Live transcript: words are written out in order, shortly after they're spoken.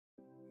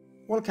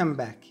Welcome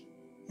back.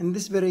 In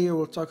this video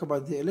we'll talk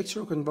about the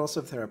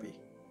electroconvulsive therapy.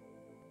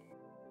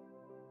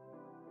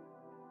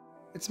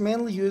 It's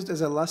mainly used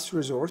as a last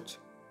resort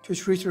to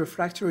treat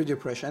refractory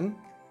depression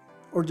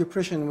or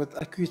depression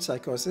with acute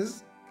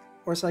psychosis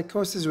or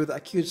psychosis with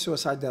acute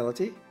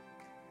suicidality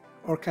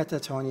or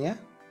catatonia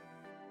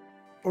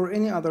or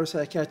any other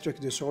psychiatric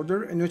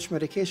disorder in which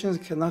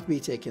medications cannot be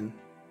taken.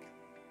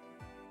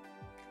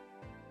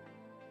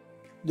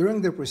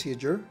 During the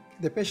procedure,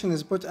 the patient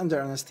is put under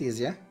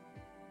anesthesia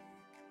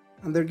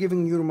and they're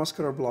given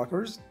neuromuscular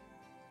blockers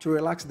to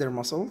relax their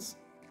muscles,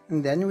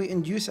 and then we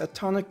induce a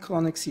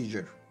tonic-clonic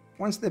seizure.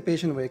 Once the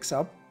patient wakes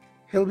up,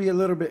 he'll be a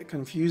little bit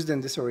confused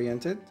and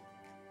disoriented,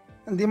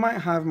 and they might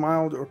have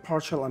mild or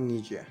partial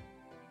amnesia.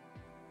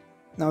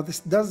 Now this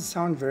does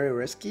sound very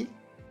risky,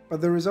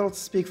 but the results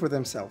speak for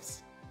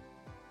themselves.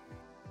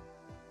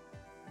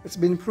 It's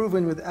been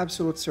proven with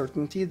absolute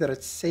certainty that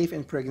it's safe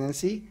in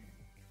pregnancy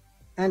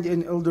and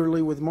in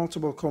elderly with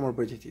multiple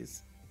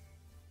comorbidities.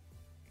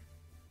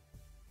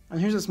 And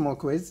here's a small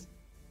quiz.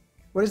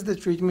 What is the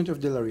treatment of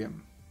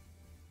delirium?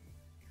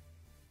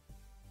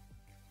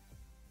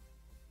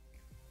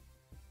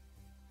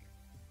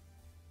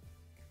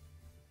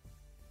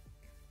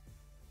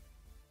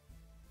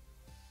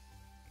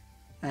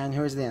 And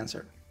here's the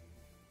answer.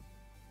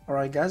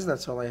 Alright guys,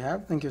 that's all I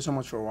have. Thank you so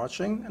much for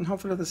watching, and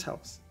hopefully this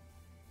helps.